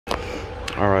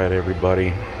Alright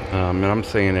everybody, and I'm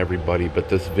saying everybody, but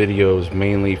this video is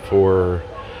mainly for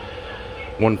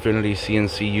Onefinity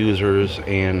CNC users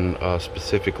and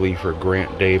specifically for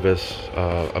Grant Davis,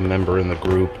 a member in the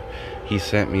group. He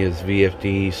sent me his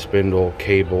VFD spindle,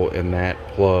 cable, and that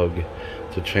plug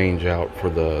to change out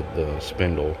for the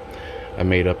spindle. I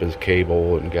made up his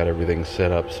cable and got everything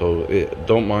set up, so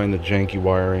don't mind the janky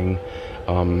wiring.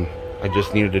 I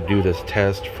just needed to do this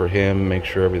test for him, make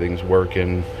sure everything's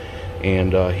working.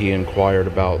 And he inquired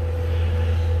about,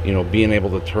 you know, being able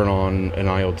to turn on an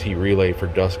IoT relay for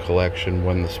dust collection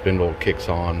when the spindle kicks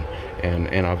on, and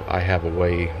I have a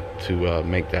way to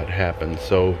make that happen.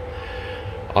 So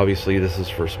obviously this is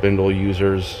for spindle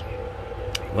users.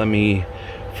 Let me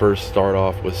first start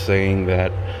off with saying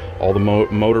that all the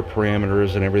motor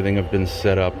parameters and everything have been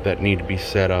set up that need to be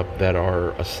set up, that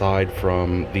are aside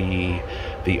from the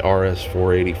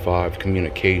RS485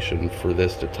 communication for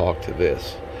this to talk to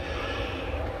this.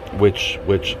 Which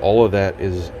all of that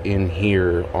is in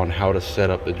here on how to set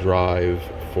up the drive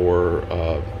for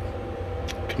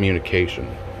communication.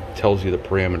 It tells you the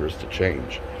parameters to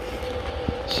change.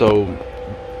 So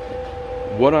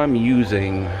what I'm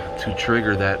using to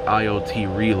trigger that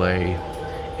IoT relay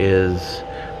is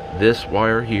this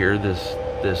wire here, this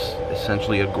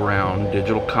essentially a ground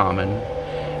digital common,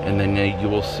 and then you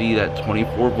will see that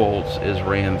 24 volts is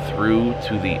ran through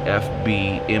to the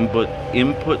FB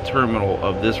input terminal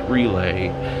of this relay.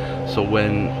 So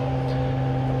when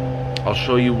I'll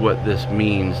show you what this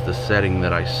means, the setting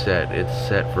that I set, it's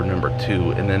set for number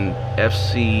 2, and then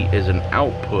FC is an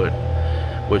output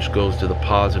which goes to the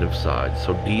positive side.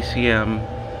 So DCM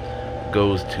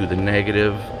goes to the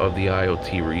negative of the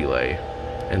IoT relay,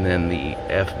 and then the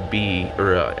FB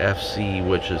or FC,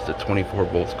 which is the 24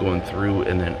 volts going through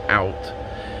and then out,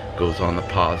 goes on the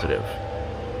positive.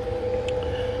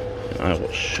 And I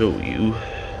will show you.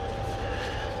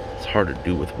 It's hard to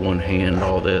do with one hand,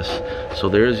 all this. So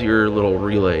there's your little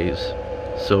relays.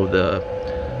 So the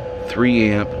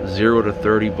 3 amp 0 to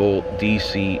 30 volt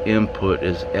DC input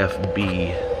is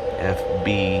FB.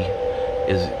 FB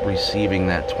is receiving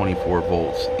that 24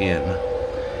 volts in.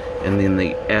 And then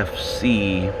the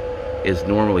FC is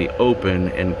normally open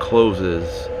and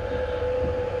closes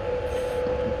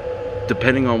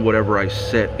depending on whatever I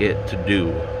set it to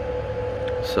do.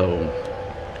 So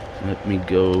let me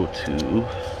go to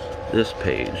this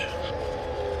page.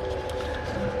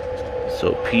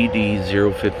 So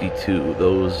PD052,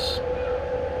 those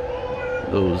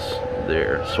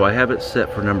there. So I have it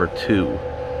set for number 2.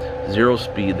 0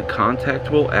 speed. The contact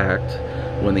will act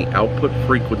when the output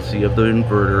frequency of the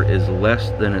inverter is less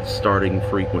than its starting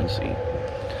frequency.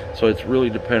 So it's really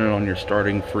dependent on your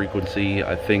starting frequency.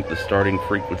 I think the starting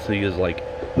frequency is like,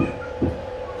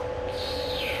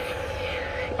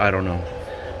 I don't know.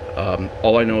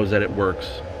 All I know is that it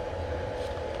works.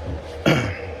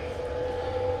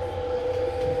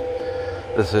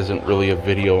 This isn't really a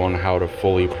video on how to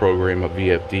fully program a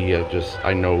VFD.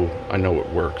 I know it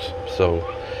works. So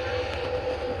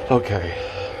okay.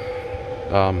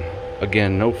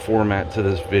 Again, no format to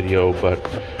this video, but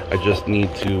I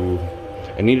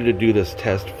needed to do this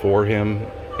test for him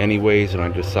anyways, and I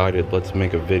decided let's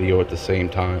make a video at the same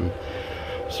time.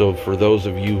 So for those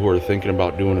of you who are thinking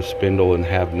about doing a spindle and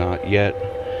have not yet,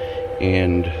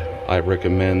 and I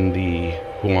recommend the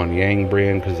Huanyang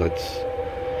brand because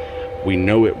we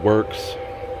know it works.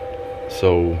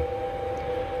 So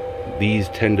these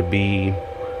tend to be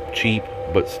cheap,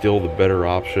 but still the better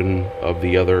option of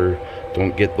the other.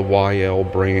 Don't get the YL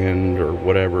brand or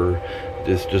whatever.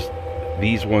 It's just,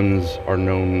 these ones are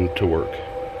known to work.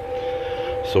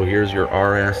 So here's your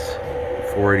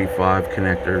RS485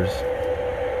 connectors,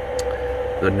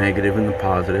 the negative and the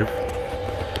positive.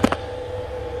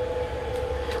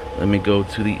 Let me go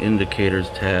to the indicators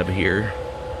tab here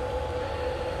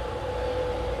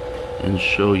and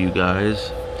show you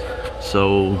guys.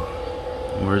 So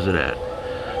where's it at?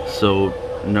 So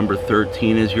number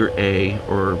 13 is your A,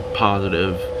 or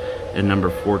positive, and number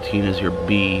 14 is your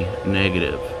B,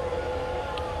 negative,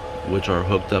 which are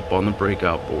hooked up on the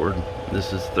breakout board.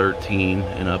 This is 13,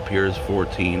 and up here is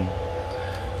 14.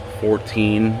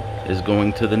 14 is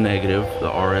going to the negative, the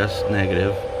RS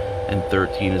negative, and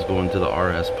 13 is going to the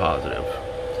RS positive.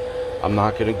 I'm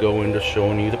not going to go into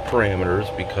showing you the parameters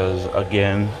because,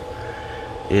 again,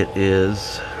 it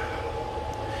is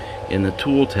in the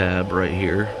tool tab right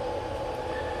here.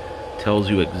 Tells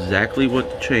you exactly what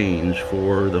to change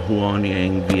for the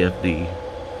Huanyang VFD.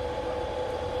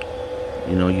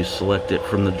 You know, you select it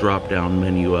from the drop down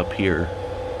menu up here.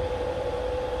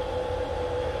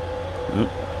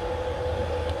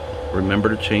 Remember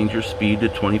to change your speed to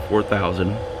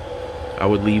 24,000. I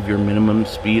would leave your minimum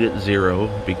speed at 0,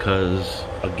 because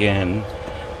again,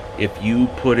 if you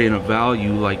put in a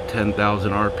value like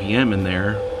 10,000 RPM in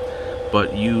there,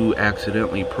 but you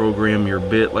accidentally program your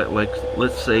bit,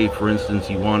 let's say for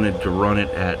instance you wanted to run it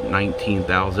at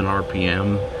 19,000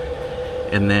 RPM,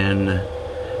 and then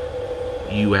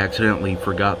you accidentally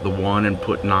forgot the 1 and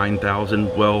put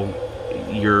 9,000, well,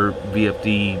 your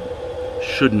VFD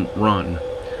shouldn't run.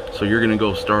 So you're gonna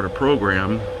go start a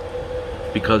program,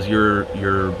 because you're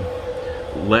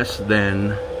less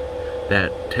than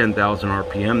that 10,000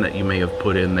 RPM that you may have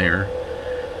put in there,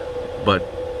 but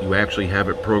you actually have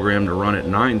it programmed to run at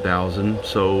 9,000,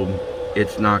 so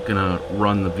it's not gonna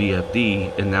run the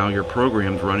VFD, and now your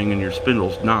program's running and your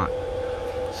spindle's not.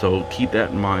 So keep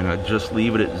that in mind. I just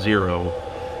leave it at 0.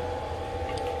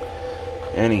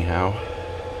 Anyhow,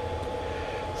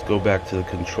 let's go back to the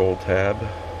control tab.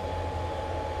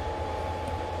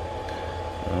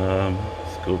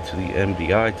 Let's go to the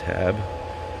MDI tab,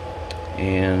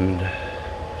 and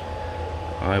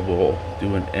I will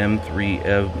do an M3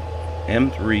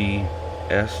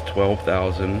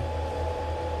 S12000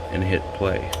 and hit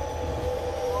play.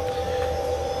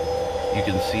 You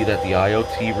can see that the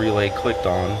IoT relay clicked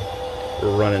on.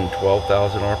 We're running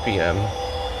 12,000 RPM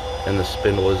and the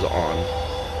spindle is on.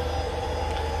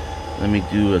 Let me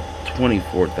do a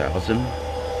 24,000.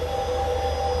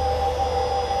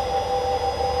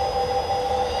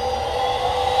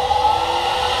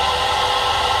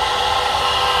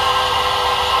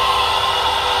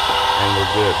 And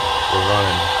we're good. We're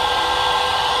running.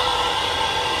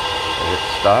 I hit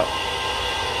stop.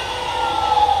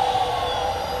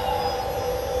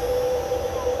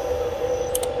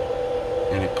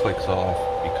 And it clicks off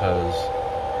because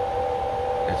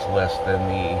it's less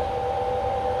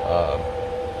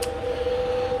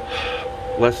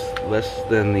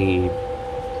than the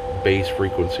base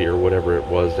frequency or whatever it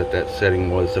was that setting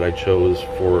was that I chose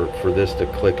for this to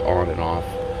click on and off.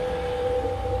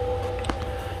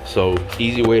 So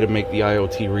easy way to make the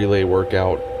IoT relay work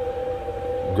out.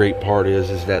 Great part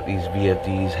is that these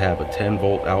VFDs have a 10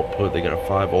 volt output, they got a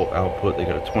 5 volt output, they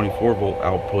got a 24 volt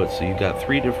output, so you got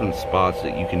 3 different spots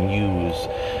that you can use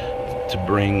to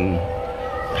bring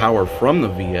power from the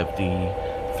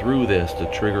VFD through this to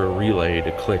trigger a relay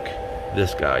to click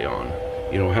this guy on.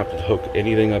 You don't have to hook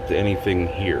anything up to anything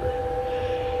here.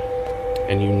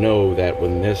 And you know that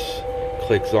when this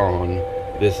clicks on,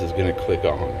 this is going to click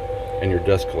on, and your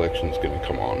dust collection is going to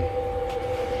come on.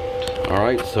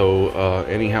 Alright, so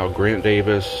anyhow, Grant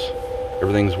Davis,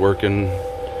 everything's working.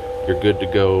 You're good to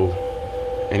go.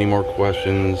 Any more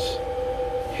questions,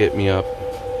 hit me up.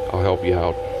 I'll help you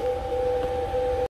out.